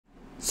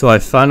So I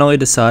finally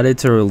decided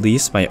to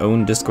release my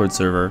own Discord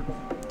server.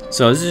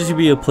 So this is going to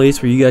be a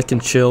place where you guys can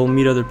chill,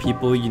 meet other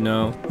people, you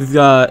know. We've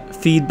got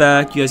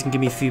feedback, you guys can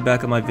give me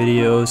feedback on my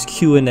videos,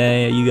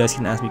 Q&A, you guys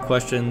can ask me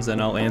questions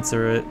and I'll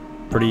answer it.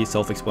 Pretty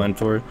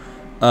self-explanatory.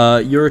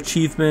 Your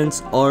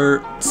achievements,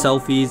 art,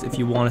 selfies if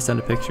you want to send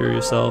a picture of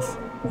yourself.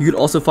 You could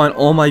also find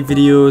all my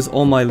videos,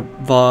 all my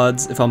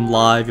VODs. If I'm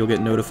live, you'll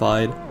get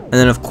notified. And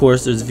then of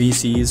course there's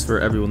VCs for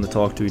everyone to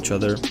talk to each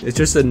other. It's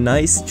just a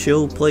nice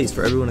chill place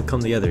for everyone to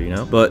come together, you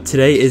know. But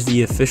today is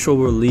the official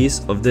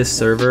release of this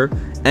server,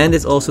 and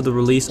it's also the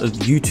release of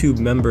YouTube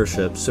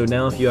membership. So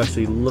now if you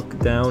actually look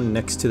down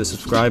next to the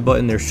subscribe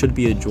button, there should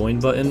be a join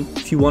button.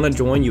 If you want to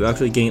join, you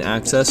actually gain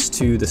access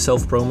to the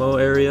self promo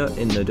area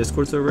in the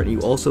Discord server, and you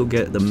also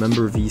get the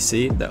member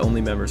VC that only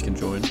members can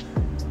join.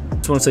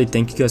 Just want to say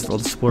thank you guys for all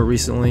the support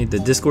recently. The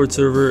Discord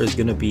server is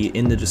going to be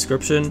in the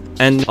description,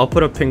 and I'll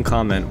put a pinned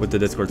comment with the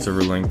Discord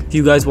server link. If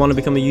you guys want to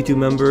become a YouTube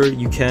member,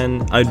 you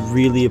can. I'd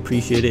really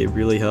appreciate it. It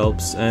really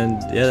helps.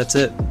 And yeah, that's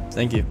it.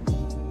 Thank you.